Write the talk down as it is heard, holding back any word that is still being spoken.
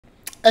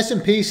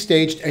S&P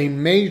staged a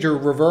major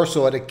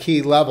reversal at a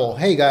key level.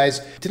 Hey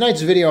guys,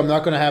 tonight's video I'm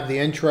not going to have the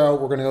intro.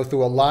 We're going to go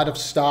through a lot of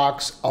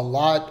stocks, a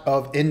lot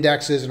of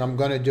indexes, and I'm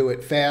going to do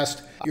it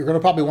fast. You're going to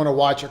probably want to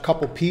watch a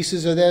couple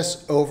pieces of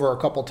this over a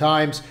couple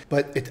times,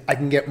 but I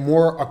can get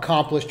more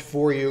accomplished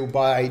for you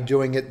by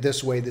doing it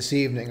this way this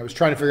evening. I was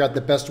trying to figure out the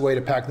best way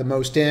to pack the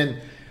most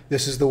in.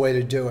 This is the way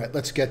to do it.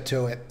 Let's get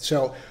to it.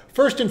 So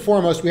first and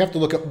foremost, we have to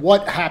look at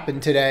what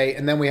happened today,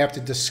 and then we have to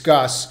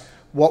discuss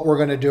what we're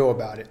going to do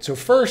about it. So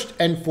first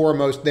and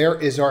foremost, there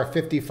is our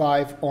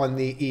 55 on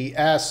the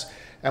ES,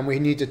 and we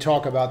need to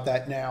talk about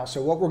that now.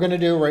 So what we're going to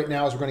do right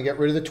now is we're going to get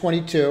rid of the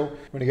 22. We're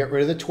going to get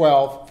rid of the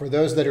 12. For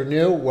those that are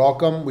new,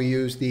 welcome. We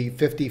use the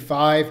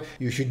 55.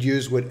 You should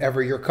use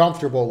whatever you're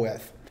comfortable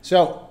with.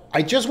 So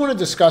I just want to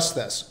discuss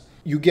this.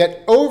 You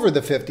get over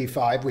the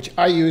 55, which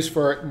I use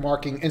for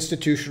marking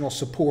institutional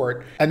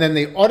support, and then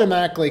they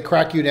automatically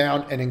crack you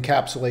down and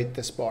encapsulate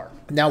this bar.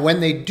 Now, when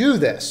they do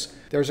this,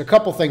 there's a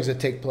couple things that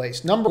take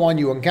place. Number one,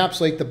 you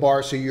encapsulate the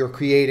bar, so you're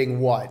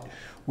creating what?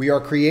 We are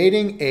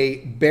creating a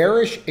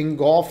bearish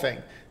engulfing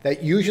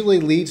that usually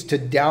leads to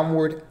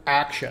downward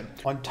action.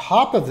 On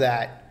top of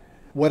that,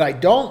 what I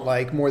don't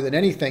like more than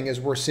anything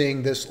is we're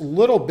seeing this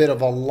little bit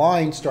of a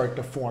line start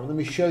to form. Let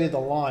me show you the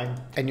line,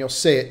 and you'll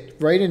see it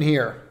right in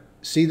here.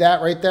 See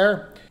that right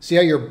there? See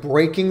how you're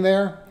breaking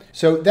there?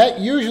 So that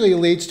usually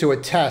leads to a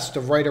test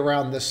of right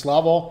around this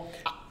level.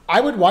 I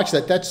would watch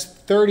that. That's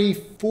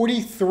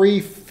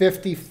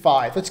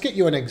 43.55. Let's get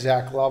you an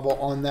exact level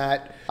on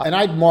that. And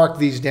I'd mark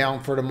these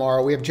down for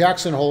tomorrow. We have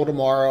Jackson Hole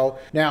tomorrow.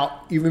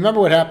 Now, you remember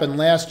what happened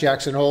last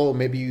Jackson Hole?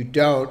 Maybe you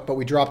don't, but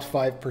we dropped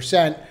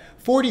 5%.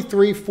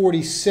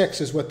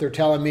 43.46 is what they're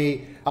telling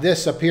me.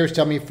 This appears to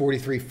tell me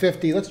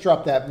 43.50. Let's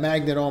drop that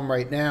magnet on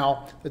right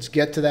now. Let's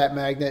get to that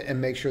magnet and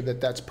make sure that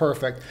that's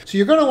perfect. So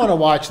you're going to want to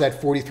watch that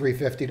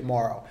 43.50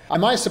 tomorrow.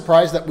 Am I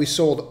surprised that we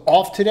sold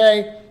off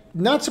today?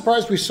 Not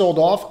surprised we sold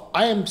off.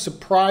 I am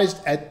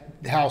surprised at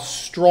how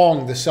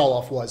strong the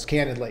sell-off was,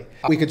 candidly.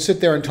 We could sit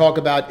there and talk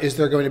about, is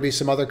there going to be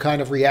some other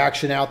kind of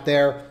reaction out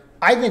there?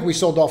 I think we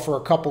sold off for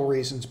a couple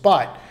reasons,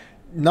 but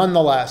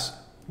nonetheless,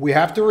 we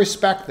have to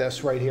respect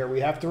this right here.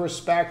 We have to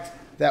respect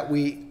that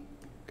we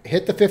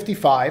hit the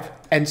 55,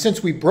 and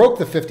since we broke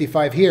the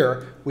 55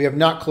 here, we have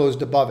not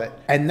closed above it.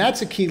 And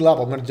that's a key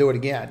level. I'm going to do it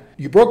again.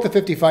 You broke the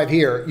 55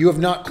 here. You have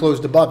not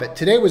closed above it.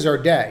 Today was our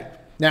day.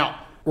 Now,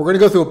 we're going to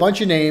go through a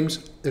bunch of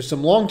names. There's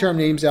some long-term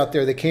names out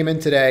there that came in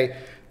today.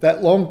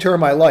 That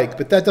long-term I like,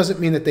 but that doesn't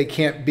mean that they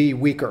can't be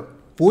weaker.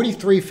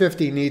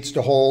 43.50 needs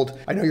to hold.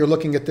 I know you're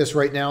looking at this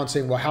right now and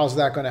saying, well, how's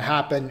that going to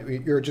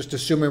happen? You're just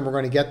assuming we're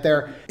going to get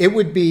there. It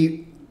would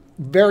be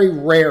very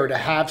rare to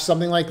have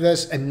something like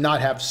this and not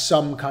have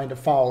some kind of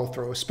follow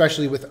through,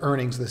 especially with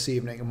earnings this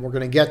evening. And we're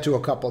going to get to a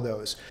couple of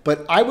those.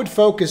 But I would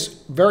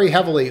focus very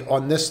heavily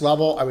on this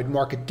level. I would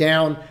mark it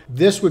down.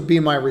 This would be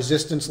my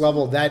resistance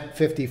level, that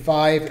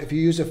 55. If you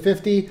use a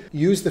 50,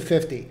 use the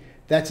 50.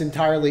 That's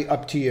entirely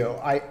up to you.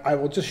 I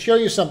will just show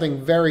you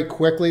something very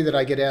quickly that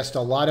I get asked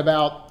a lot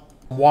about.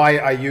 Why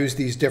I use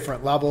these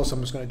different levels.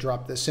 I'm just going to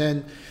drop this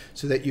in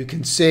so that you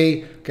can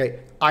see. Okay,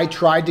 I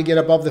tried to get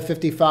above the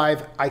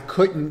 55. I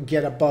couldn't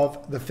get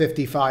above the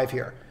 55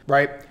 here,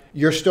 right?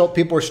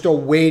 People are still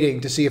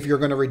waiting to see if you're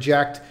going to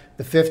reject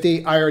the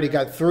 50. I already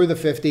got through the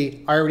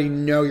 50. I already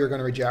know you're going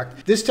to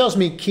reject. This tells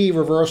me key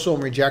reversal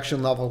and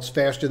rejection levels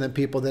faster than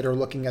people that are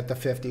looking at the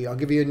 50. I'll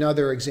give you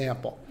another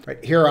example.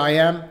 Right here I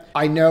am.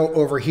 I know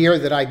over here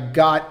that I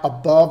got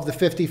above the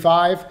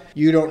 55.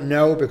 You don't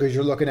know because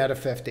you're looking at a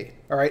 50.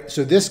 All right.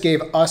 So this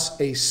gave us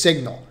a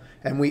signal.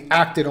 And we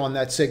acted on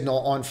that signal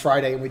on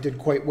Friday, and we did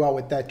quite well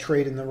with that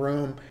trade in the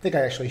room. I think I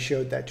actually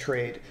showed that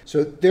trade.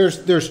 So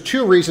there's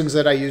two reasons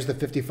that I use the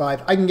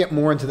 55. I can get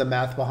more into the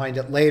math behind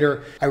it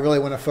later. I really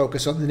want to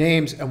focus on the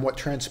names and what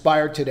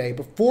transpired today.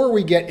 Before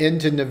we get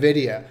into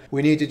NVIDIA,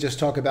 we need to just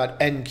talk about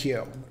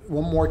NQ.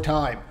 One more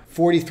time,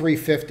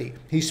 43.50.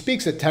 He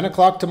speaks at 10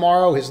 o'clock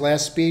tomorrow. His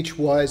last speech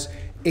was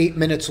 8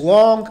 minutes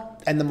long,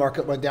 and the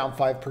market went down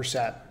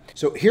 5%.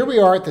 So here we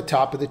are at the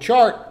top of the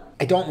chart.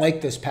 I don't like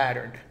this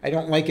pattern. I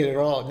don't like it at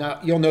all. Now,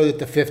 you'll know that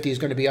the 50 is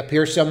going to be up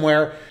here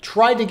somewhere.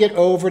 Tried to get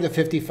over the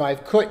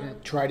 55,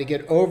 couldn't. Tried to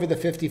get over the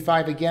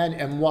 55 again,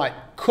 and what?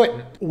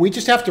 Couldn't. We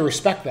just have to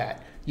respect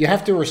that. You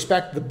have to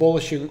respect the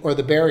bullish or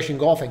the bearish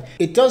engulfing.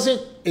 It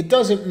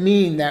doesn't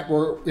mean that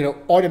we're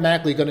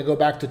automatically going to go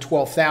back to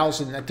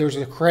 12,000, that there's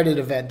a credit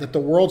event, that the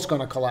world's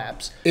going to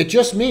collapse. It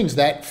just means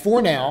that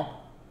for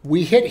now,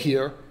 we hit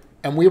here,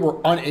 and we were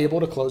unable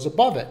to close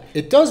above it.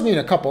 It does mean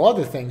a couple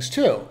other things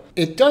too.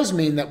 It does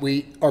mean that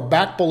we are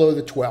back below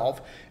the 12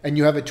 and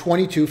you have a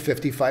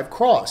 22.55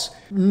 cross.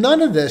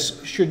 None of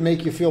this should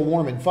make you feel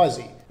warm and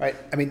fuzzy, right?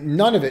 I mean,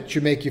 none of it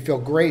should make you feel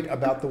great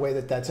about the way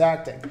that that's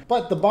acting.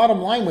 But the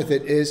bottom line with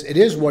it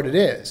is what it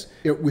is.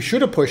 We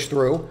should have pushed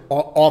through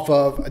off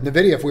of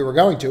NVIDIA if we were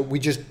going to.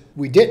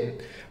 We didn't.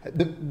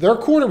 Their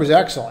quarter was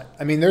excellent.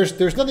 I mean, there's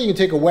nothing you can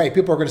take away.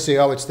 People are going to say,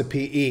 oh, it's the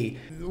PE.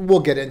 We'll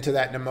get into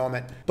that in a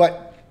moment.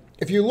 But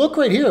if you look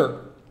right here,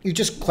 you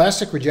just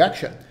classic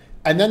rejection.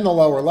 and then the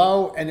lower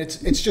low, and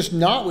it's just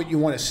not what you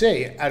want to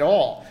see at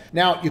all.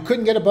 Now, you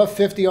couldn't get above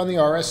 50 on the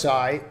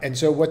RSI, and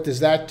so what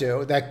does that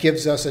do? That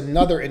gives us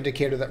another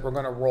indicator that we're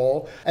going to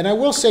roll. And I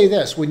will say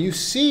this, when you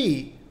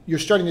see you're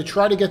starting to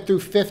try to get through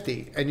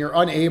 50 and you're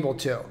unable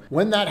to,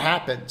 when that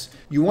happens,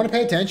 you want to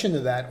pay attention to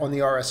that on the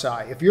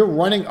RSI. If you're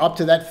running up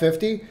to that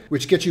 50,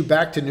 which gets you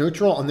back to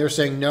neutral, and they're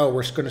saying, no,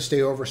 we're going to stay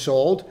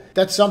oversold,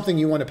 that's something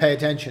you want to pay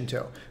attention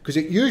to, because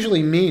it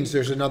usually means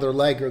there's another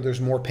leg or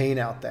there's more pain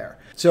out there.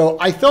 So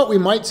I thought we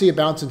might see a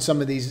bounce in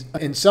some of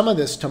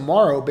this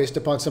tomorrow based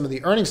upon some of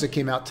the earnings that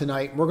came out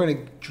tonight. We're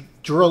going to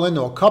drill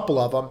into a couple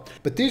of them,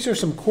 but these are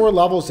some core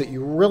levels that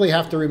you really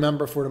have to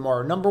remember for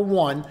tomorrow. Number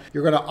one,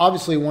 you're going to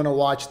obviously want to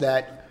watch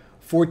that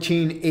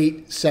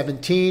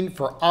 14,817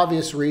 for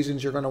obvious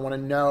reasons. You're going to want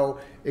to know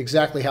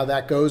exactly how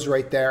that goes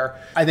right there.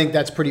 I think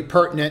that's pretty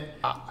pertinent.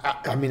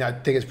 I mean, I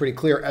think it's pretty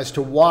clear as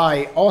to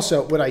why.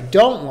 Also, what I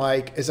don't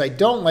like is I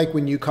don't like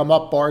when you come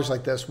up bars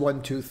like this,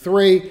 1, 2,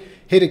 3,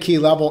 hit a key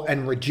level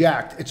and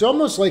reject. It's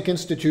almost like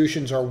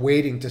institutions are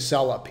waiting to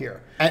sell up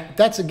here. And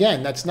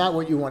that's not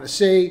what you want to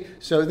see.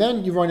 So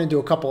then you run into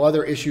a couple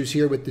other issues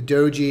here with the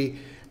doji.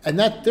 And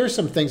there's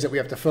some things that we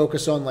have to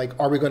focus on, like,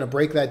 are we going to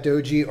break that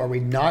doji? Are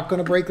we not going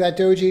to break that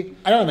doji?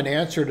 I don't have an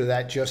answer to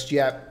that just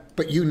yet,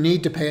 but you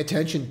need to pay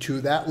attention to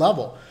that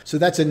level. So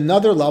that's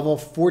another level,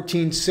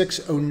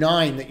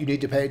 14,609, that you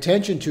need to pay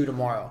attention to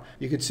tomorrow.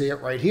 You can see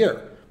it right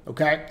here,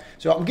 okay?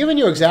 So I'm giving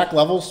you exact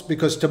levels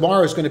because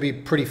tomorrow is going to be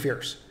pretty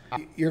fierce.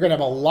 You're going to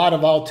have a lot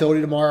of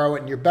volatility tomorrow,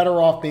 and you're better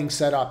off being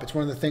set up. It's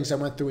one of the things I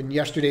went through in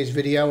yesterday's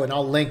video, and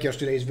I'll link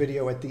yesterday's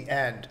video at the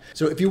end.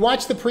 So if you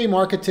watch the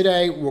pre-market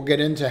today, we'll get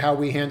into how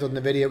we handled in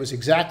the video. It was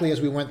exactly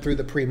as we went through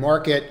the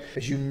pre-market.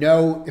 As you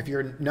know, if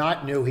you're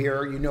not new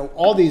here, you know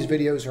all these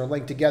videos are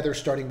linked together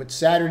starting with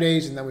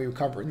Saturdays, and then we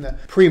cover in the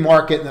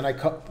pre-market, and then I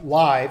cut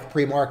live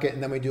pre-market,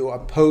 and then we do a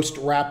post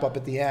wrap-up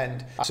at the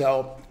end.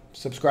 So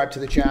subscribe to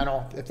the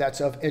channel if that's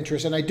of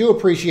interest. And I do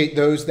appreciate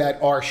those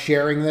that are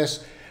sharing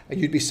this.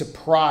 You'd be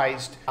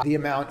surprised the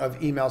amount of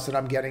emails that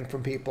I'm getting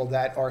from people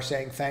that are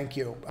saying thank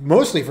you,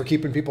 mostly for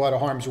keeping people out of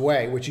harm's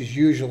way, which is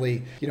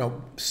usually,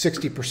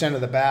 60%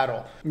 of the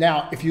battle.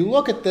 Now, if you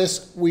look at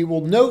this, we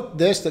will note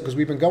this because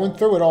we've been going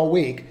through it all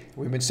week.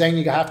 We've been saying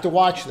you have to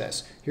watch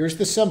this. Here's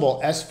the symbol,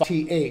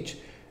 SPH.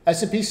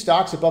 S&P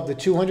stocks above the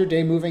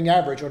 200-day moving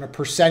average on a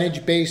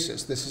percentage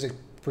basis. This is a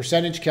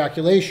percentage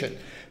calculation.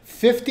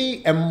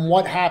 50, and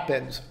what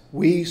happens?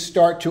 We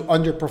start to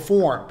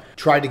underperform.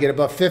 Tried to get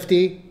above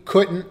 50,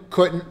 couldn't.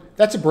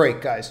 That's a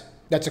break, guys.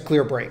 That's a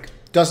clear break.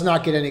 Does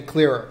not get any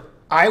clearer.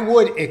 I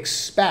would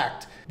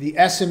expect the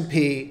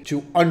S&P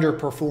to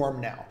underperform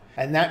now,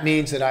 and that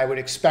means that I would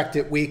expect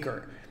it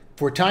weaker.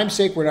 For time's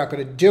sake, we're not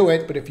going to do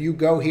it, but if you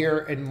go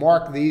here and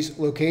mark these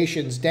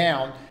locations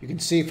down, you can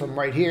see from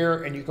right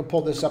here, and you can pull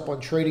this up on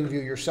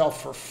TradingView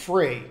yourself for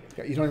free.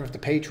 You don't even have to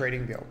pay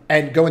TradingView.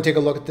 And go and take a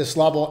look at this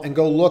level and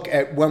go look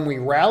at when we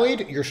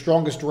rallied. Your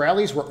strongest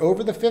rallies were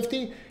over the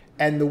 50,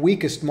 and the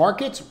weakest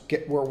markets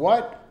were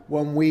what?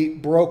 When we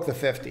broke the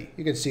 50.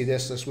 You can see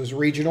this was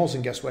regionals,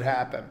 and guess what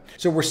happened?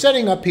 So we're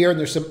setting up here, and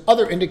there's some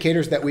other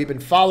indicators that we've been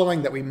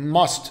following that we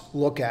must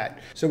look at.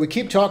 So we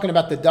keep talking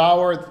about the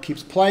dollar, it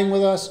keeps playing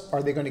with us.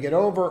 Are they going to get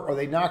over? Are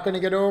they not going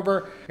to get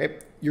over? Okay.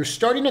 You're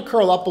starting to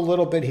curl up a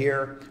little bit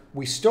here.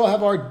 We still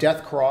have our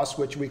death cross,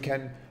 which we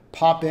can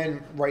pop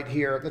in right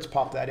here. Let's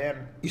pop that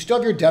in. You still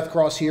have your death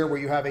cross here where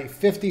you have a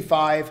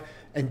 55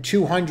 and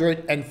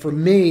 200, and for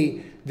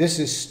me, this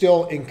is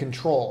still in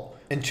control.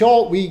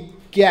 Until we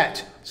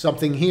get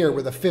something here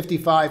where the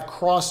 55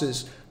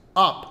 crosses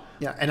up.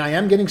 Yeah, and I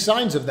am getting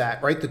signs of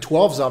that, right? The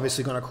 12 is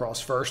obviously going to cross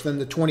first, then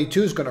the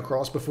 22 is going to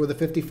cross before the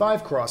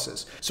 55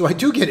 crosses. So I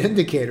do get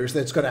indicators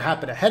that it's going to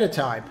happen ahead of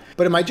time.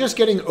 But am I just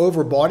getting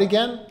overbought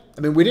again?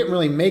 I mean, we didn't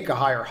really make a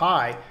higher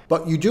high,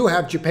 but you do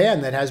have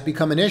Japan that has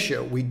become an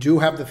issue. We do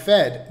have the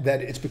Fed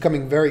that it's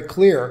becoming very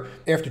clear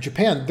after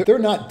Japan. They're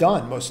not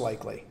done, most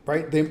likely,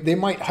 right? They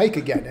might hike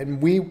again,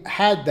 and we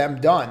had them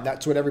done.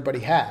 That's what everybody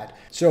had.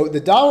 So the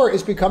dollar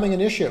is becoming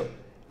an issue.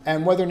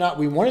 And whether or not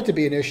we want it to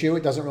be an issue,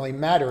 it doesn't really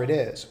matter. It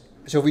is.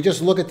 So if we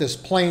just look at this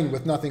plane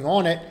with nothing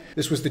on it,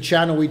 this was the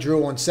channel we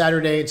drew on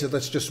Saturday and said,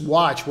 let's just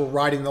watch. We're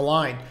riding the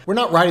line. We're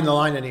not riding the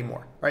line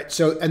anymore, right?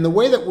 So, and the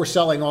way that we're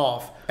selling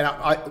off, and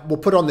we'll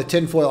put on the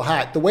tinfoil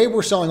hat, the way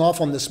we're selling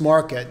off on this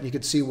market, you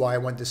can see why I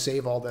wanted to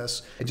save all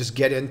this and just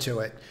get into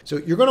it. So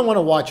you're going to want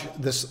to watch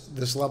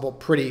this level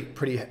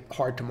pretty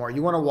hard tomorrow.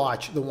 You want to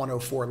watch the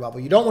 104 level.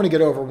 You don't want to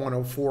get over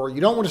 104.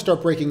 You don't want to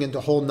start breaking into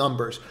whole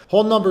numbers.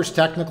 Whole numbers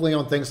technically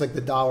on things like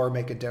the dollar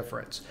make a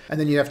difference. And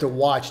then you have to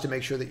watch to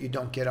make sure that you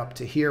don't get up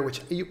to here,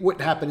 which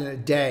wouldn't happen in a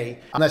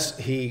day unless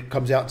he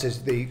comes out and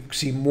says they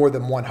see more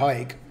than one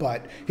hike.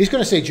 But he's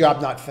going to say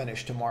job not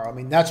finished tomorrow. I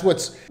mean,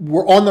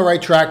 we're on the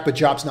right track, but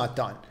job's not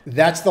done.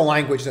 That's the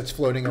language that's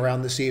floating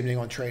around this evening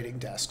on trading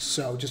desks.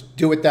 So just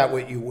do it that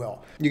way you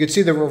will. You can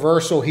see the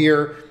reversal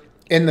here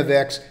in the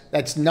VIX.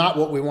 That's not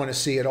what we want to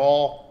see at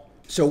all.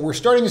 So we're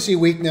starting to see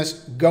weakness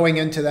going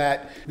into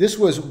that. This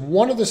was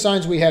one of the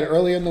signs we had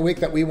earlier in the week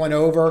that we went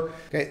over,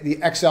 okay, the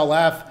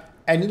XLF.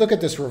 And look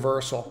at this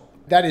reversal.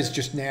 that is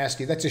just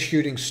nasty. That's a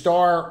shooting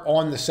star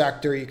on the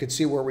sector. You can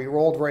see where we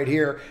rolled right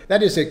here.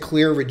 That is a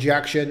clear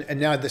rejection, and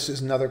now this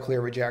is another clear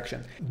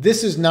rejection.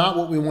 This is not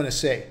what we want to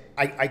see.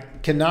 I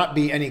cannot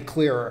be any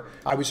clearer.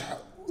 I was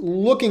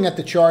looking at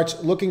the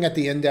charts, looking at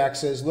the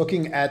indexes,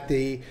 looking at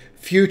the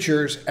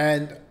futures,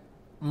 and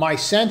my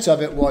sense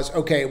of it was,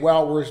 okay,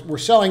 well, we're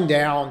selling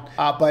down,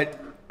 but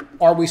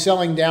are we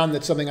selling down?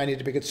 That's something I need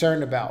to be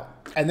concerned about.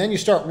 And then you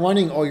start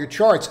running all your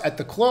charts at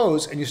the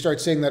close, and you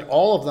start seeing that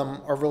all of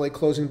them are really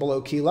closing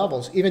below key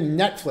levels. Even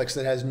Netflix,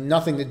 that has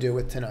nothing to do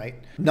with tonight,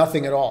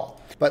 nothing at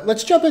all. But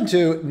let's jump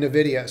into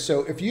NVIDIA.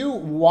 So if you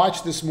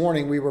watched this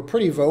morning, we were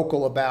pretty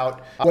vocal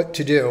about what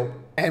to do.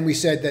 And we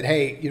said that,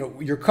 hey,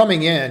 you're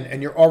coming in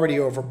and you're already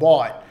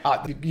overbought.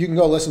 You can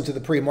go listen to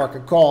the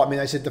pre-market call. I mean,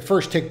 I said the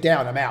first tick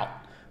down, I'm out.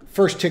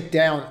 First tick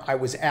down, I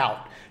was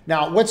out.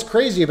 Now, what's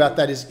crazy about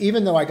that is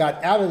even though I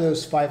got out of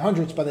those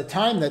 500s, by the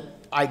time that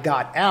I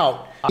got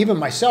out, even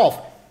myself,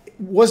 it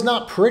was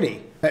not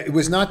pretty. It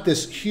was not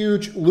this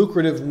huge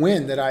lucrative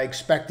win that I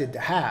expected to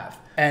have.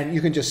 And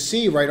you can just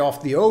see right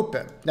off the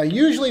open. Now,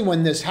 usually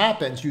when this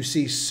happens, you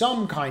see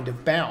some kind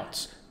of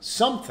bounce,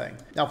 something.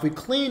 Now, if we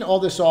clean all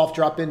this off,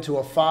 drop into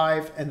a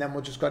 5, and then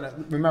we're just going to,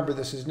 remember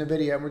this is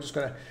NVIDIA, and we're just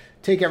going to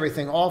take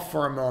everything off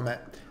for a moment.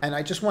 And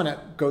I just want to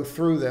go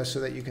through this so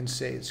that you can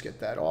see. Let's get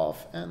that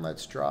off, and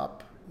let's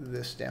drop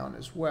this down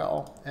as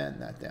well, and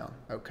that down.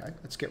 Okay,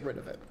 let's get rid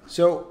of it.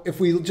 So if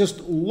we just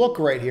look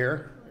right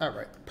here, all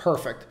right,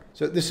 perfect.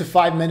 So this is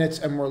 5 minutes,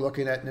 and we're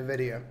looking at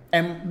NVIDIA.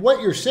 And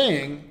what you're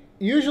seeing,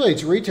 usually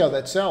it's retail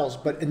that sells,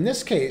 but in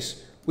this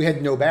case, we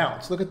had no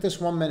bounce. Look at this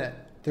 1 minute.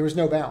 There was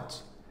no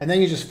bounce. And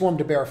then you just formed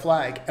a bear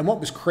flag. And what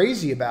was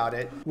crazy about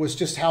it was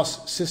just how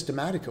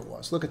systematic it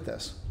was. Look at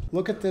this.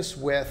 Look at this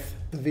with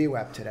the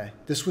VWAP today.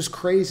 This was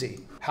crazy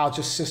how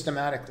just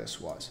systematic this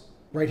was.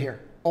 Right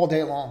here, all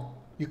day long.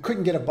 You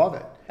couldn't get above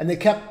it. And they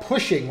kept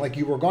pushing like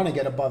you were going to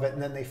get above it,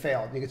 and then they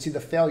failed. You can see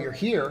the failure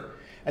here,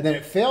 and then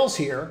it fails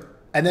here,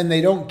 and then they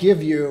don't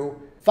give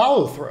you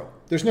follow through.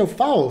 There's no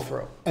follow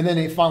through. And then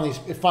it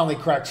finally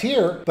cracks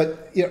here,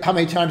 but how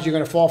many times are you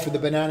going to fall for the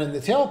banana in the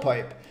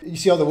tailpipe? You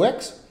see all the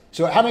wicks?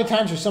 So how many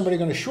times is somebody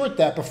going to short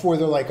that before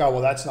they're like, oh,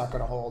 well, that's not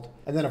going to hold?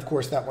 And then, of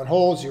course, that one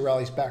holds. You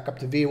rallies back up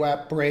to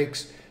VWAP,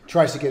 breaks,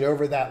 tries to get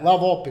over that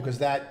level because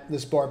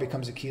this bar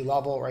becomes a key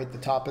level, right? The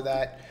top of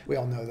that. We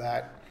all know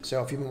that.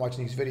 So if you've been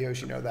watching these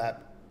videos, you know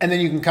that. And then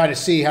you can kind of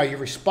see how you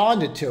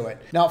responded to it.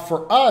 Now,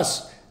 for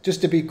us, just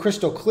to be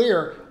crystal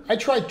clear, I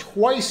tried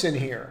twice in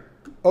here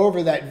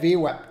over that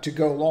VWAP to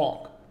go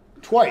long.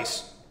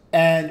 Twice.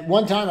 And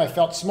one time I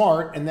felt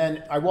smart, and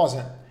then I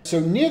wasn't. So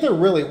neither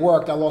really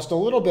worked. I lost a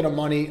little bit of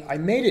money. I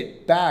made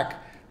it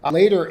back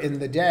later in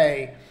the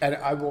day, and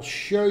I will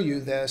show you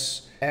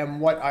this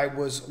and what I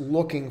was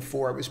looking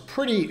for. It was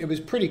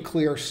pretty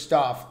clear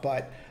stuff,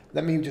 but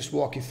let me just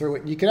walk you through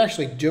it. You can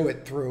actually do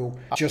it through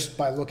just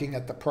by looking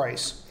at the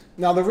price.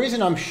 Now, the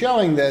reason I'm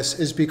showing this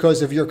is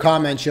because of your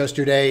comments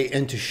yesterday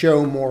and to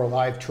show more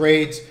live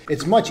trades.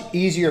 It's much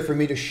easier for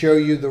me to show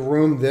you the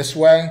room this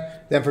way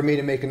than for me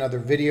to make another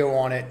video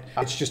on it.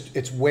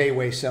 It's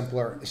way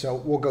simpler. So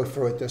we'll go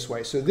through it this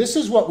way. So this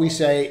is what we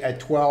say at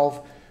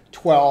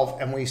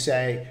 12.12, and we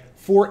say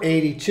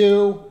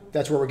 482.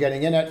 That's where we're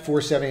getting in at,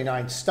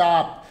 479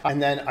 stop.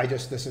 And then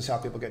this is how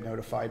people get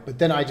notified. But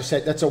then I just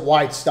said that's a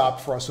wide stop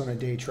for us on a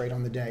day trade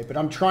on the day. But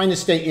I'm trying to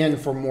stay in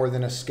for more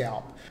than a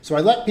scalp. So I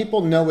let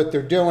people know what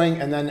they're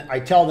doing, and then I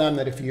tell them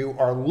that if you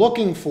are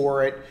looking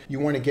for it, you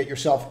want to get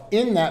yourself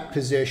in that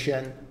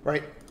position,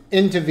 right?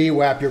 Into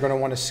VWAP, you're going to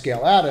want to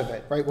scale out of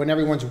it, right? When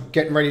everyone's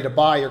getting ready to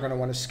buy, you're going to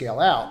want to scale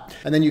out.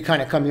 And then you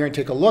kind of come here and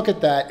take a look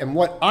at that. And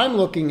what I'm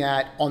looking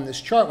at on this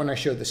chart when I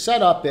show the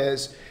setup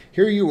is,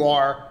 here you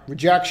are,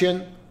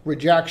 rejection,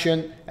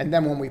 and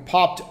then when we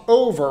popped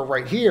over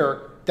right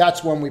here,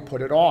 that's when we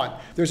put it on.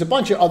 There's a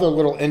bunch of other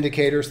little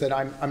indicators that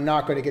I'm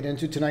not going to get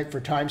into tonight for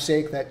time's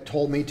sake that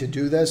told me to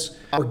do this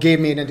or gave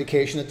me an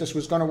indication that this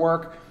was going to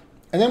work.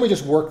 And then we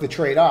just work the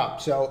trade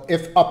up. So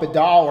if up a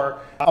dollar,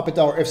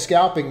 if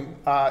scalping,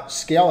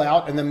 scale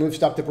out and then move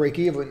stop to break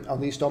even, at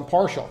least on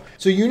partial.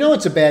 So you know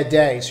it's a bad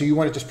day, so you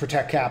want to just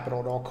protect capital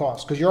at all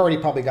costs because you already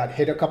probably got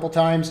hit a couple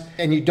times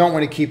and you don't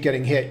want to keep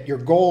getting hit. Your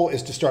goal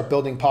is to start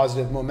building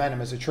positive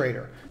momentum as a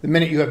trader. The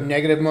minute you have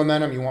negative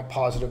momentum, you want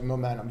positive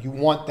momentum. You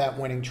want that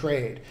winning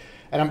trade.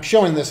 And I'm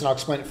showing this and I'll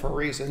explain it for a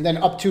reason. And then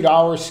up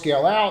 $2,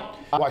 scale out.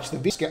 Watch the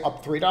V,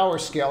 up $3,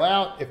 scale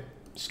out. If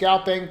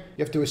scalping, you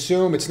have to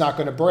assume it's not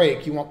going to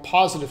break. You want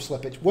positive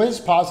slippage. What is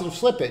positive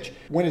slippage?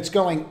 When it's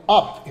going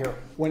up here,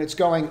 when it's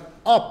going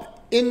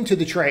up into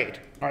the trade.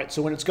 All right,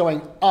 so when it's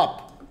going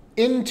up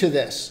into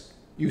this,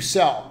 you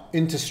sell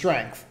into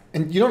strength.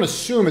 And you don't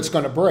assume it's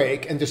going to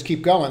break and just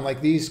keep going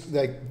like these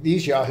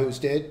yahoos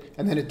did,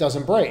 and then it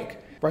doesn't break,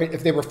 right?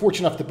 If they were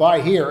fortunate enough to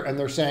buy here and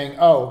they're saying,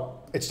 oh,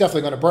 it's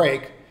definitely going to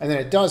break, and then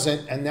it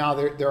doesn't, and now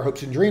their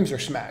hopes and dreams are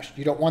smashed.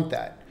 You don't want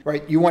that.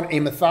 Right? You want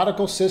a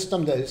methodical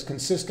system that is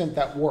consistent,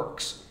 that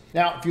works.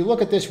 Now, if you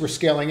look at this, we're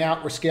scaling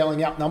out, we're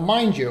scaling out. Now,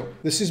 mind you,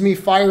 this is me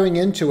firing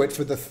into it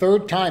for the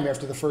third time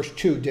after the first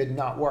two did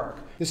not work.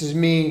 This is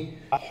me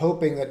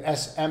hoping that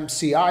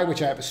SMCI,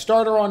 which I have a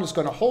starter on, is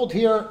going to hold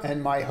here,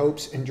 and my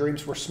hopes and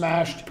dreams were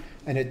smashed,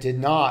 and it did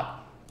not.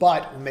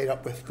 But we made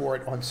up for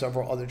it on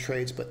several other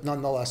trades, but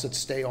nonetheless, let's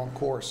stay on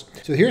course.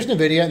 So here's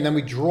NVIDIA, and then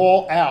we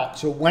draw out.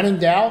 So when in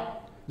doubt,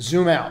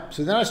 zoom out.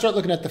 So then I start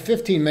looking at the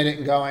 15-minute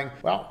and going,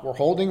 well, we're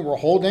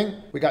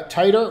holding. We got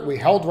tighter, we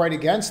held right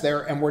against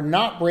there, and we're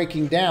not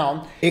breaking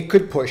down. It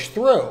could push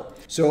through.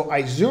 So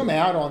I zoom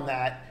out on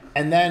that,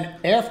 and then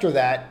after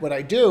that, what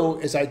I do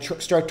is I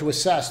start to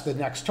assess the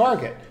next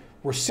target.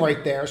 We're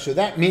right there, so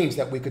that means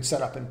that we could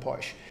set up and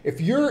push.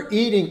 If you're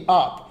eating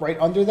up right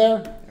under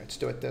there, let's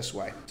do it this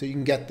way so you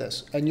can get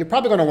this. And you're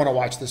probably going to want to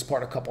watch this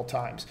part a couple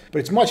times, but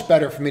it's much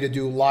better for me to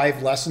do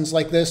live lessons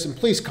like this, and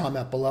please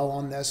comment below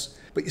on this.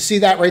 But you see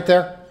that right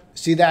there?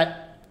 See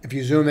that if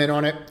you zoom in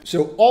on it?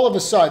 So all of a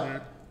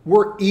sudden,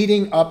 we're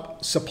eating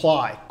up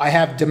supply. I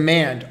have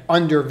demand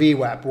under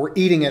VWAP. We're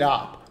eating it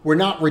up. We're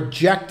not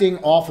rejecting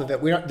off of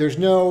it. There's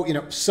no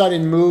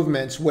sudden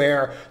movements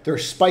where they're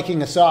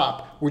spiking us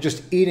up. We're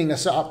just eating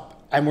us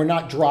up, and we're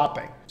not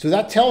dropping. So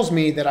that tells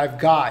me that I've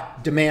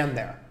got demand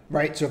there.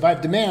 Right? So if I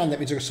have demand, that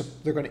means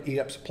they're going to eat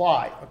up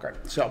supply. Okay.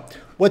 So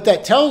what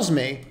that tells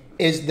me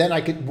is then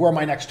where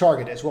my next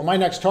target is. Well, my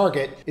next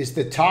target is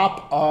the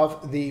top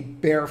of the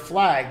bear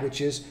flag, which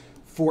is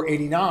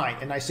 489.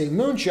 And I say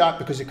moonshot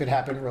because it could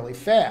happen really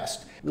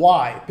fast.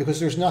 Why? Because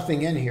there's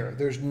nothing in here.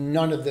 There's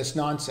none of this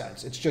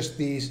nonsense. It's just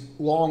these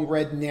long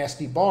red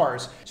nasty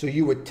bars. So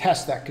you would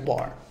test that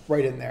bar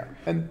right in there.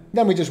 And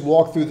then we just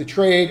walk through the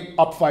trade,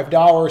 up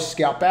 $5,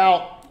 scalp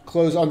out,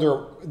 close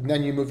under,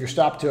 then you move your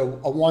stop to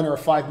a 1 or a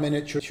 5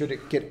 minute. Should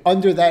it get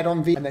under that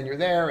on V, and then you're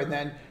there. And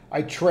then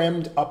I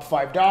trimmed up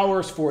 $5,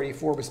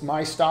 484 was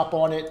my stop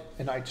on it,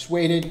 and I just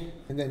waited,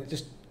 and then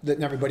just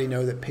letting everybody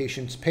know that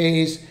patience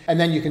pays. And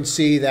then you can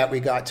see that we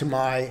got to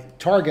my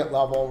target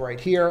level right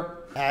here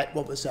at,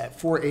 what was that,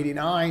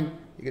 489.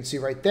 You can see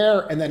right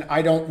there, and then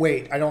I don't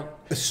wait. I don't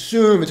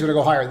assume it's going to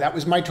go higher. That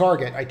was my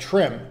target. I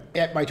trim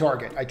at my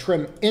target. I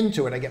trim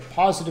into it. I get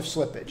positive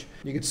slippage.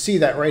 You can see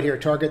that right here.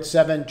 Target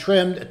 7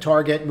 trimmed, a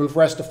target, move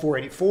rest to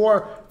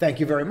 484. Thank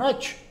you very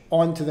much.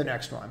 On to the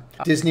next one.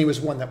 Disney was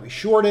one that we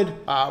shorted.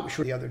 We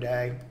shorted the other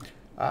day.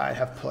 I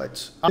have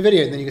puts.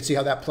 NVIDIA, and then you can see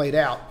how that played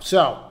out.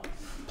 So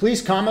please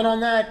comment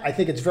on that. I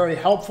think it's very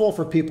helpful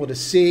for people to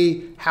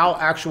see how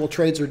actual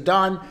trades are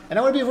done. And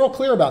I want to be real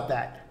clear about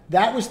that.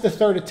 That was the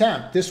third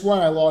attempt. This one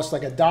I lost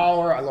like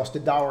 $1. I lost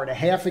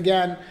 $1.50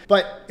 again.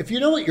 But if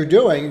you know what you're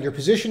doing and your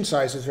position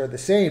sizes are the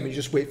same, you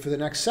just wait for the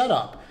next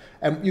setup.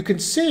 And you can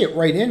see it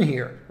right in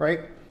here,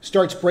 right?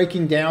 Starts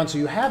breaking down. So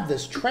you have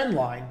this trend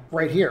line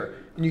right here.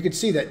 And you can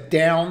see that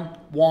down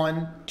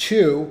 1,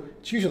 2.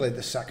 It's usually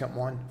the second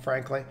one,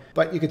 frankly.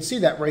 But you can see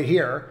that right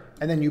here.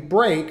 And then you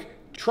break.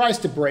 Tries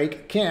to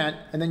break, can't,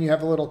 and then you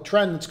have a little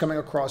trend that's coming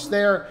across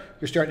there.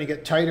 You're starting to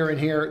get tighter in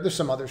here. There's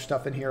some other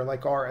stuff in here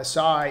like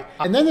RSI.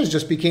 And then it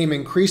just became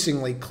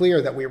increasingly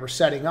clear that we were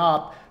setting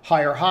up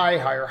higher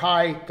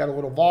high, got a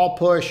little vol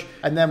push,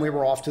 and then we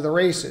were off to the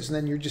races. And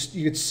then you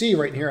could see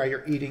right in here how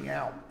you're eating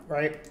out,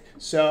 right?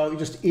 So you're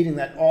just eating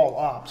that all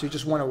up. So you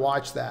just want to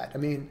watch that. I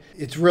mean,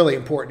 it's really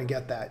important to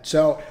get that.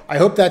 So I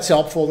hope that's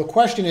helpful. The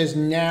question is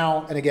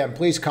now, and again,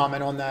 please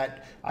comment on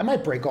that. I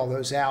might break all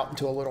those out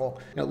into a little,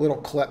 little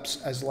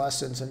clips as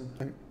lessons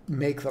and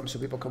make them so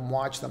people can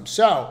watch them.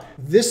 So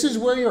this is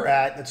where you're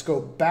at. Let's go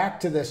back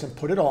to this and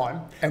put it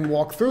on and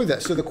walk through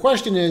this. So the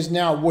question is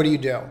now, what do you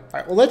do? All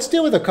right, well, let's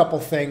deal with a couple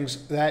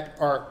things that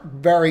are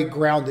very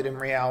grounded in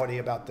reality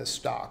about this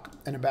stock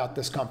and about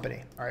this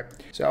company. All right,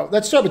 so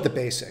let's start with the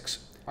basics.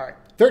 All right,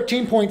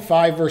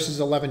 13.5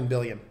 versus 11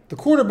 billion. The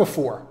quarter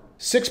before,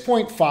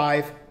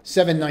 6.5,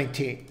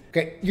 719.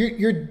 Okay,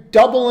 you're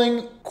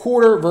doubling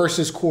quarter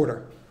versus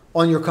quarter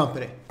on your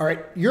company. All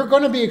right, you're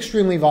going to be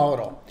extremely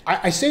volatile.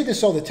 I say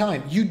this all the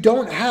time. You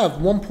don't have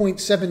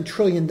 $1.7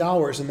 trillion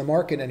in the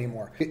market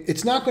anymore.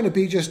 It's not going to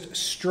be just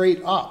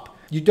straight up.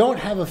 You don't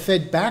have a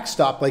Fed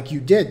backstop like you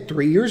did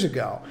 3 years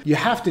ago. You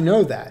have to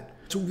know that.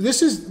 So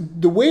this is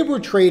the way we're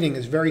trading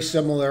is very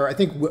similar. I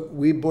think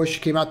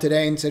Webbush came out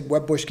today and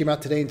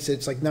said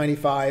it's like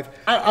 95.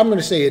 I'm going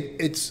to say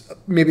it's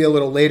maybe a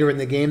little later in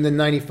the game than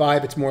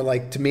 95. It's more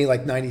like, to me,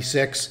 like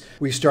 96.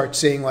 We start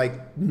seeing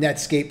like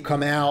Netscape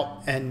come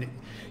out and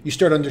you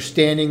start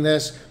understanding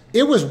this.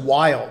 It was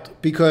wild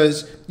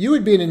because you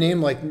would be in a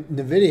name like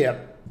NVIDIA.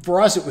 For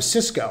us, it was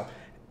Cisco.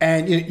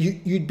 And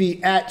you'd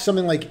be at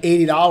something like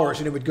 $80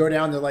 and it would go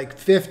down to like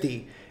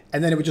 50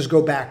 and then it would just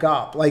go back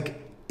up. Like,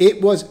 it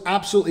was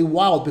absolutely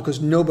wild because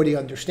nobody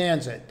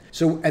understands it.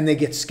 So, and they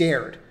get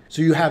scared.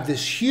 So you have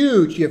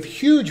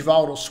huge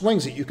volatile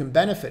swings that you can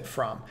benefit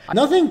from.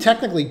 Nothing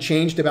technically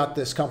changed about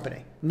this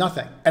company.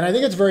 Nothing. And I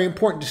think it's a very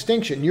important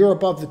distinction. You're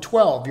above the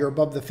 12, you're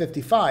above the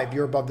 55,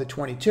 you're above the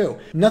 22.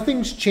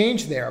 Nothing's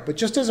changed there, but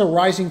just as a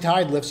rising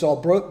tide lifts all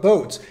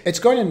boats, it's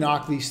going to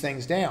knock these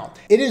things down.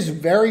 It is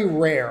very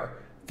rare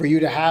for you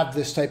to have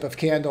this type of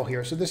candle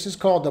here. So this is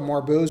called the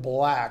Marbose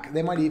Black.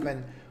 They might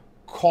even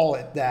call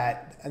it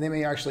that. And they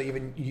may actually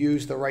even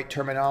use the right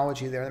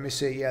terminology there. Let me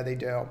see. Yeah, they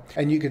do.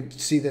 And you can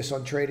see this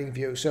on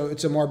TradingView. So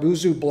it's a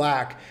Marbuzu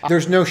black.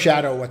 There's no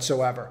shadow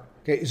whatsoever.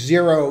 Okay,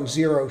 zero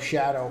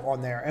shadow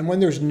on there. And when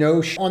there's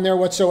no on there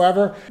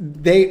whatsoever,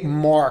 they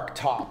mark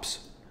tops.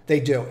 They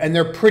do. And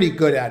they're pretty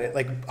good at it,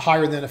 like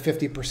higher than a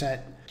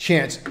 50%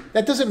 chance.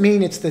 That doesn't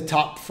mean it's the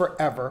top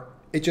forever.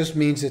 It just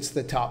means it's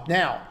the top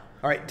now.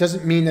 All right,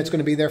 doesn't mean that's going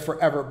to be there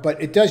forever,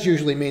 but it does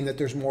usually mean that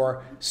there's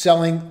more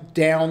selling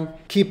down.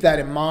 Keep that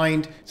in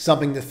mind,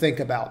 something to think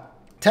about.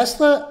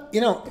 Tesla,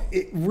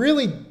 it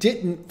really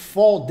didn't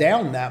fall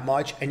down that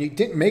much, and you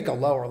didn't make a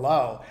lower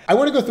low. I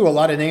want to go through a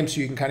lot of names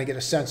so you can kind of get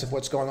a sense of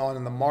what's going on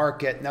in the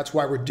market, and that's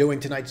why we're doing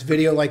tonight's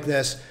video like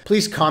this.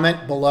 Please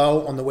comment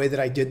below on the way that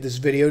I did this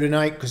video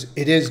tonight, because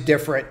it is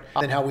different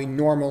than how we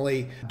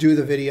normally do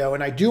the video.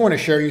 And I do want to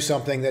share you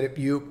something that if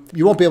you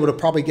won't be able to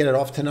probably get it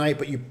off tonight,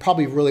 but you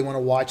probably really want to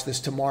watch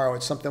this tomorrow.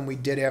 It's something we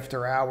did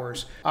after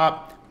hours.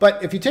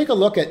 But if you take a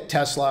look at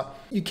Tesla,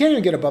 you can't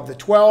even get above the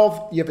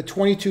 12. You have a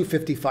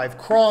 22.55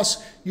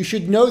 cross. You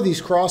should know these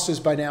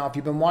crosses by now if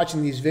you've been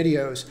watching these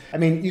videos. I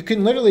mean, you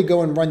can literally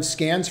go and run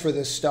scans for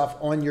this stuff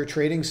on your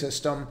trading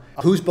system.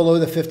 Who's below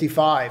the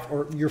 55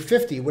 or your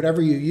 50,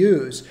 whatever you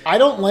use. I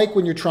don't like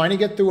when you're trying to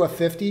get through a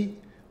 50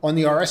 on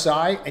the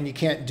RSI and you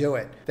can't do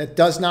it. That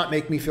does not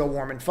make me feel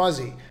warm and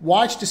fuzzy.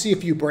 Watch to see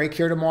if you break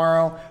here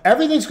tomorrow.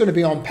 Everything's going to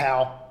be on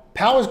Powell.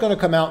 Powell is going to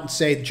come out and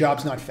say the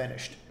job's not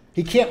finished.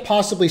 He can't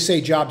possibly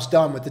say job's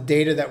done with the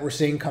data that we're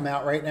seeing come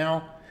out right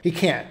now. He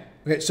can't.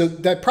 Okay, so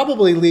that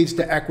probably leads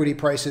to equity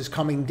prices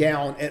coming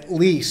down at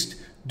least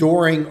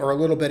during or a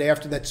little bit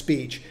after that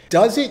speech.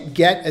 Does it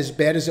get as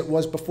bad as it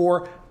was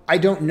before? I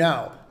don't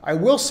know. I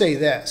will say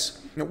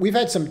this. We've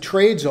had some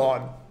trades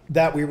on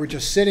that we were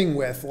just sitting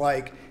with,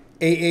 like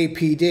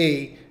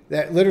AAPD,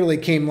 that literally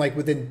came like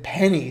within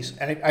pennies.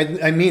 And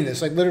I mean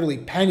this, like literally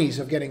pennies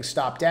of getting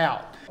stopped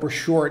out. We're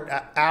short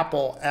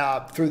Apple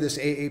through this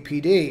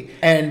AAPD.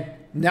 And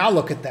now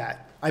look at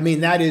that. I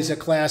mean, that is a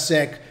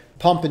classic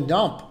pump and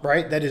dump,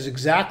 right? That is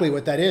exactly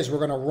what that is. We're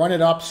going to run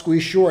it up,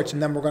 squeeze shorts,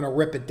 and then we're going to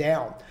rip it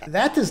down.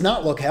 That does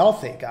not look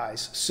healthy,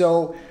 guys.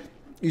 So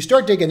you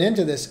start digging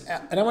into this,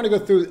 and I want to go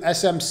through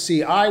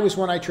SMCI was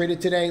one I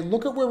traded today.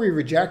 Look at where we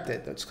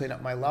rejected. Let's clean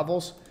up my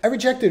levels. I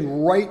rejected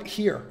right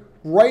here.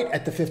 Right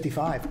at the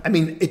 55. I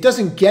mean, it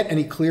doesn't get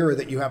any clearer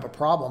that you have a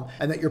problem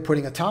and that you're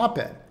putting a top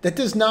in. That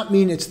does not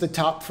mean it's the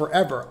top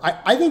forever.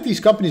 I think these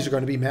companies are going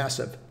to be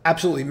massive,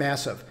 absolutely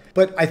massive.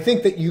 But I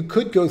think that you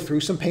could go through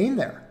some pain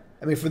there.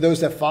 I mean, for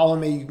those that follow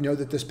me, you know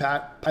that this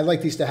I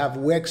like these to have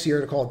wicks here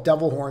to call it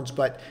devil horns,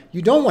 but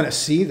you don't want to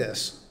see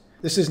this.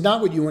 This is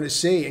not what you want to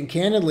see. And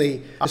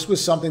candidly, this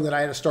was something that I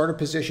had a starter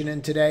position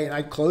in today, and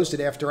I closed it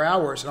after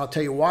hours. And I'll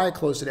tell you why I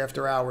closed it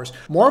after hours.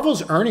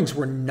 Marvel's earnings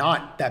were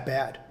not that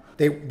bad.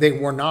 They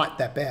were not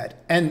that bad.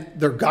 And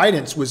their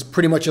guidance was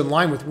pretty much in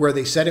line with where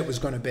they said it was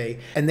going to be.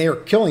 And they are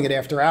killing it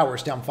after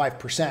hours, down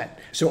 5%.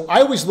 So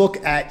I always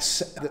look at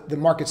the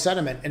market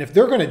sentiment. And if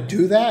they're going to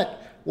do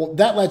that, well,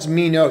 that lets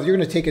me know if you're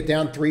going to take it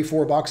down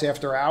 $3-4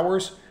 after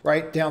hours,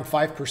 right, down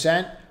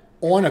 5%.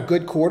 On a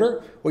good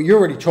quarter, well, you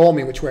already told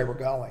me which way we're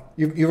going.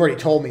 You've already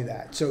told me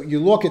that. So you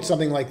look at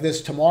something like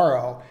this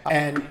tomorrow,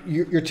 and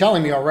you're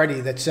telling me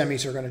already that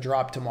semis are going to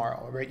drop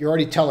tomorrow, right? You're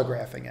already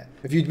telegraphing it.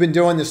 If you've been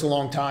doing this a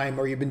long time,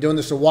 or you've been doing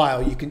this a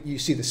while, you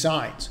see the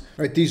signs,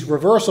 right? These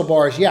reversal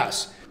bars,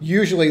 yes,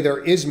 usually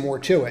there is more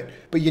to it,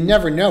 but you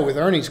never know with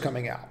earnings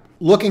coming out.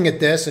 Looking at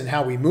this and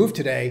how we move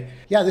today,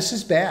 yeah, this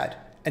is bad.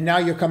 And now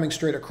you're coming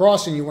straight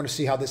across and you want to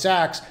see how this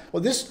acts.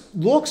 Well, this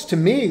looks to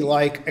me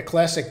like a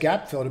classic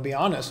gap fill, to be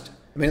honest.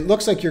 I mean, it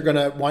looks like you're going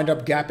to wind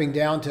up gapping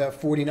down to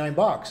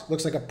 $49.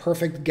 Looks like a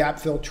perfect gap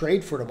fill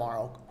trade for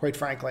tomorrow, quite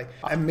frankly.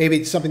 And maybe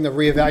it's something to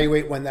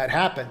reevaluate when that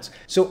happens.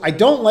 So I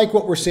don't like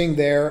what we're seeing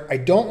there. I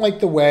don't like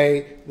the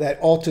way that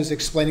Alta's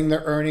explaining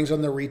their earnings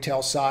on the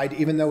retail side,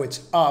 even though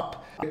it's up.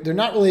 They're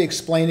not really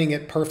explaining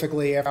it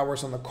perfectly after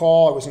hours on the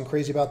call. I wasn't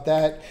crazy about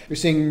that. You're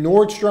seeing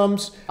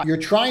Nordstrom's. You're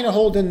trying to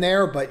hold in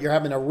there, but you're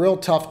having a real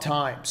tough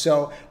time.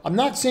 So I'm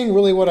not seeing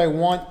really what I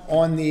want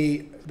on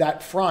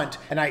that front.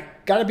 And I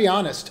got to be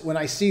honest, when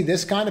I see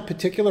this kind of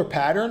particular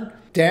pattern,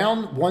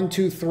 down 1,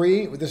 2,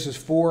 3, this is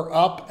 4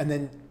 up and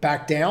then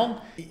back down,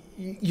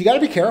 you got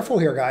to be careful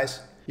here, guys.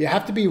 You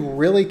have to be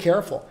really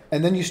careful.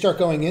 And then you start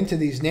going into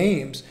these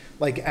names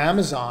like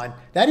Amazon.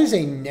 That is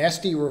a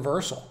nasty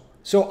reversal.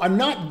 So I'm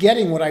not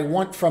getting what I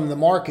want from the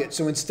market.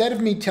 So instead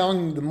of me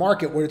telling the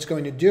market what it's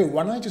going to do,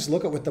 why don't I just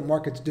look at what the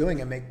market's doing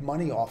and make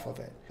money off of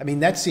it? I mean,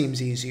 that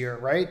seems easier,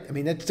 right? I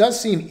mean, it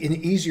does seem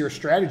an easier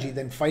strategy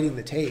than fighting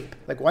the tape.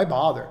 Like, why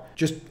bother?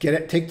 Just get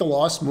it, take the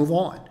loss, move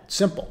on.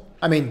 Simple.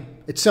 I mean,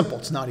 it's simple.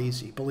 It's not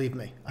easy. Believe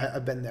me,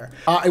 I've been there.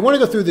 I want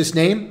to go through this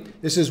name.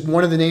 This is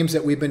one of the names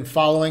that we've been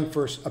following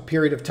for a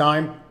period of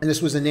time. And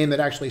this was a name that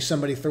actually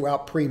somebody threw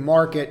out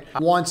pre-market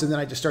once, and then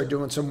I just started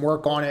doing some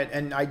work on it.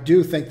 And I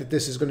do think that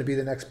this is going to be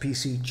the next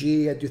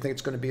PCG. I do think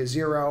it's going to be a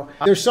 0.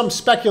 There's some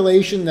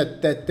speculation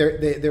that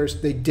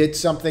they did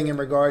something in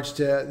regards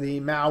to the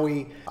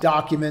Maui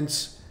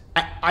documents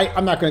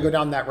I'm not going to go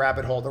down that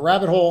rabbit hole. The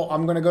rabbit hole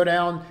I'm going to go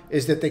down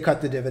is that they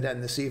cut the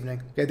dividend this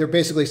evening. Okay, they're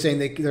basically saying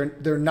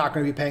they're not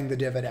going to be paying the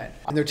dividend,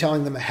 and they're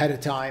telling them ahead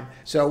of time.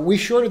 So we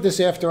shorted this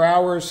after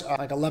hours,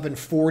 like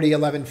 11:40,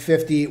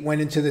 11:50. It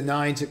went into the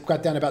nines. It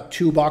got down about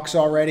 $2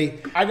 already.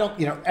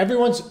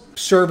 Everyone's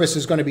service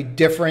is going to be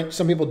different.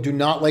 Some people do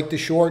not like to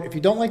short. If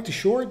you don't like to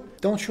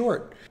short, don't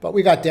short. But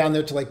we got down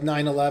there to like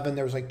 9.11.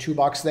 There was like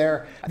 $2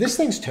 there. This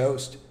thing's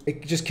toast.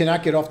 It just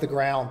cannot get off the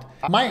ground.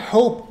 My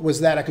hope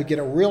was that I could get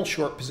a real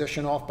short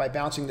position off by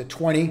bouncing to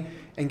 20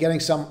 and getting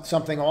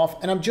something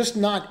off. And I'm just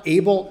not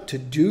able to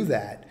do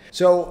that.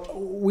 So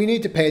we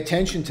need to pay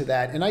attention to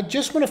that. And I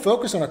just want to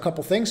focus on a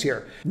couple things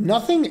here.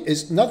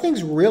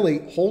 Nothing's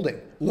really holding.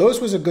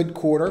 Lowe's was a good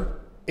quarter.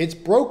 It's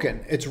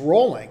broken. It's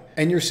rolling.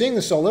 And you're seeing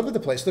this all over the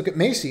place. Look at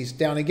Macy's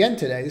down again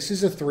today. This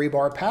is a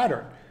 3-bar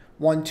pattern.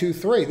 1, 2,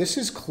 3. This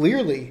is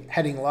clearly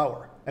heading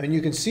lower. I mean,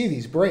 you can see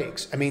these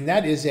breaks. I mean,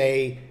 that is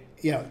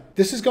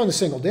this is going to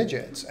single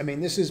digits. I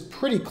mean, this is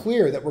pretty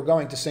clear that we're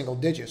going to single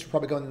digits. We're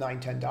probably going to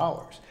 $9,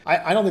 $10.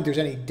 I don't think there's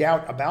any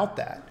doubt about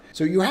that.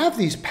 So you have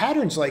these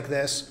patterns like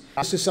this.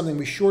 This is something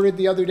we shorted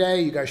the other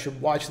day. You guys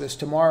should watch this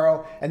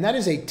tomorrow. And that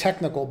is a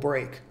technical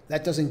break.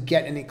 That doesn't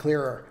get any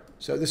clearer.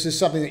 So this is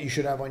something that you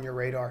should have on your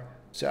radar.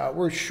 So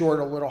we're short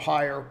a little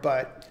higher,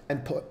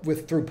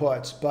 through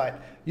puts.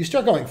 But you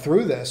start going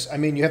through this. I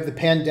mean, you have the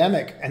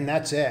pandemic, and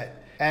that's it.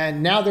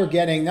 And now they're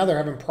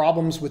having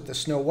problems with the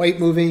Snow White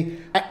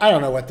movie. I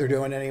don't know what they're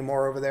doing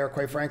anymore over there,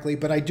 quite frankly,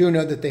 but I do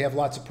know that they have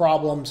lots of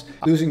problems.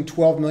 Losing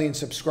 12 million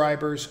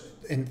subscribers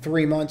in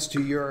 3 months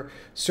to your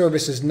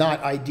service is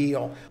not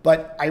ideal.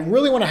 But I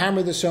really want to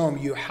hammer this home.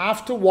 You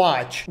have to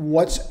watch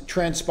what's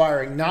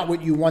transpiring, not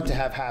what you want to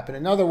have happen.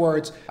 In other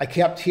words, I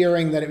kept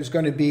hearing that it was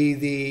going to be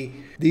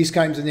these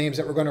kinds of names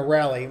that were going to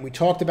rally. And we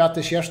talked about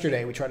this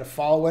yesterday. We tried to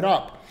follow it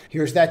up.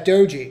 Here's that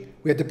doji.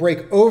 We had to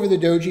break over the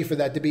doji for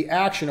that to be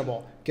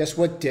actionable. Guess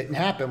what didn't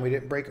happen? We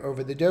didn't break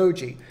over the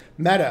doji.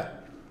 Meta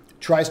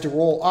tries to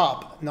roll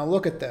up. Now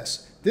look at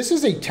this. This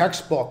is a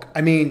textbook.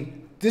 I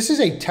mean, this is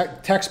a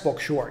textbook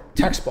short.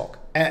 Textbook.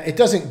 And it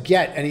doesn't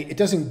get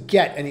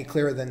any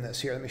clearer than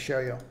this. Here, let me show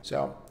you.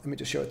 So let me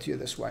just show it to you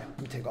this way.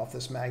 Let me take off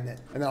this magnet,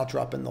 and then I'll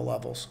drop in the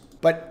levels.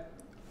 But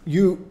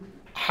you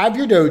have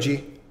your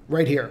doji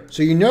right here.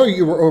 So you know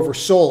you were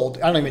oversold.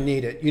 I don't even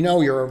need it. You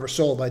know you're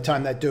oversold by the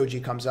time that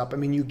doji comes up. I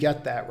mean, you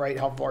get that, right?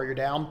 How far you're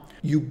down.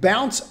 You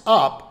bounce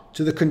up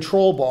to the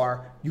control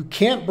bar. You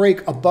can't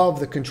break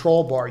above the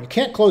control bar. You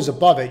can't close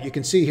above it. You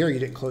can see here you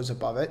didn't close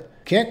above it.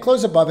 Can't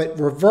close above it.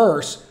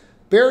 Reverse.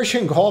 Bearish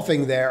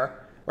engulfing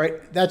there,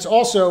 right? That's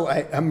also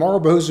a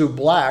Marubozu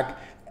black.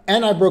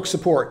 And I broke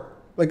support.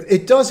 Like,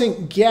 it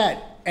doesn't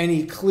get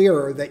any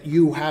clearer that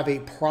you have a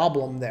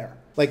problem there.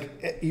 Like,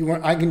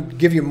 I can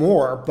give you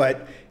more,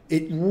 but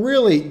it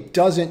really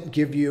doesn't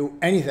give you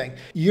anything.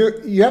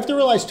 You have to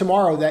realize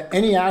tomorrow that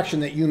any action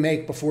that you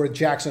make before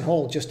Jackson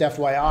Hole, just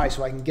FYI,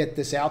 so I can get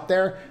this out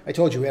there. I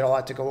told you we had a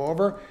lot to go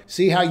over.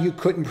 See how you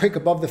couldn't break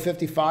above the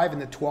 55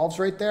 and the 12s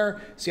right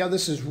there? See how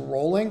this is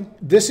rolling?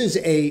 This is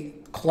a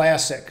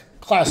classic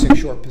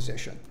short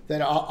position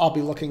that I'll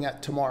be looking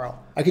at tomorrow.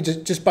 I could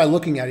just by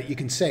looking at it, you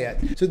can say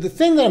it. So the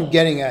thing that I'm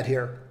getting at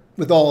here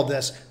with all of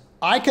this,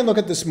 I can look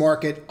at this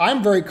market.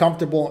 I'm very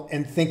comfortable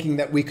in thinking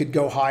that we could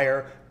go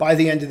higher by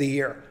the end of the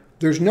year.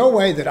 There's no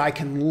way that I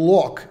can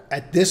look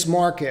at this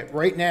market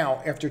right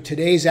now after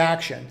today's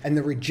action and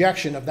the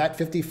rejection of that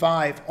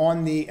 55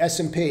 on the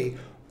S&P,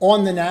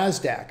 on the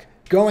NASDAQ,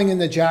 going in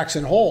the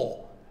Jackson Hole,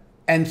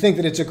 and think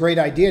that it's a great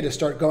idea to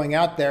start going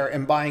out there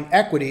and buying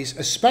equities,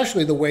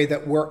 especially the way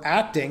that we're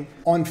acting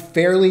on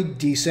fairly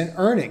decent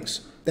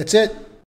earnings. That's it.